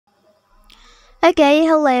Okay,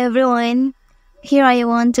 hello everyone. Here I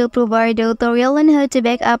want to provide a tutorial on how to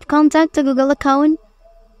back up contact to Google account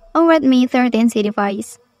on Redmi 13c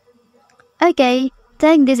device. Okay,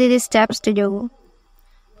 take these easy steps to do.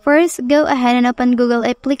 First, go ahead and open Google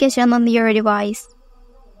application on your device.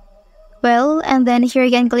 And then here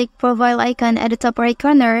you can click profile icon at the top right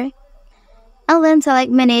corner, and then select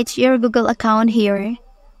manage your Google account here.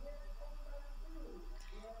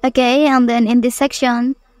 Okay, and then in this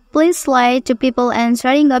section, please slide to people and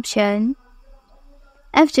sharing option.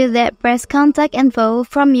 After that, press contact info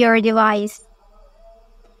from your device.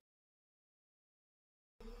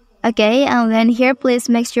 Okay, and then here please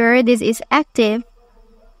make sure this is active.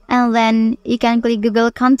 And then you can click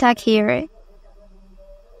Google Contact here.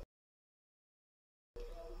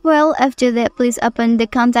 After that, please open the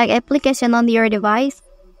contact application on your device.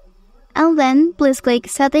 And then please click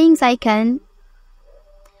settings icon.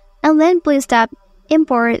 And then please tap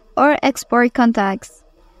import or export contacts.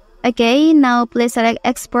 Okay, now please select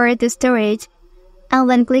export to storage and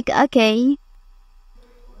then click OK.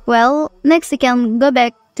 Next you can go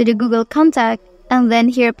back to the Google Contact and then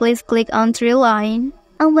here please click on three line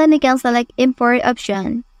and then you can select import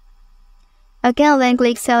option. Okay, and then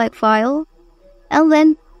click select file and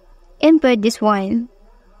then input this one.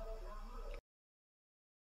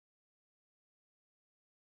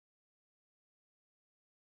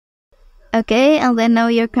 Okay, and then now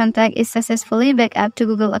your contact is successfully backed up to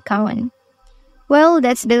Google account.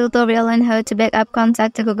 That's the tutorial on how to back up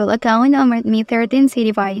contact to Google account on Redmi 13c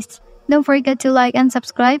device. Don't forget to like and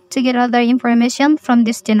subscribe to get other information from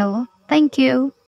this channel. Thank you.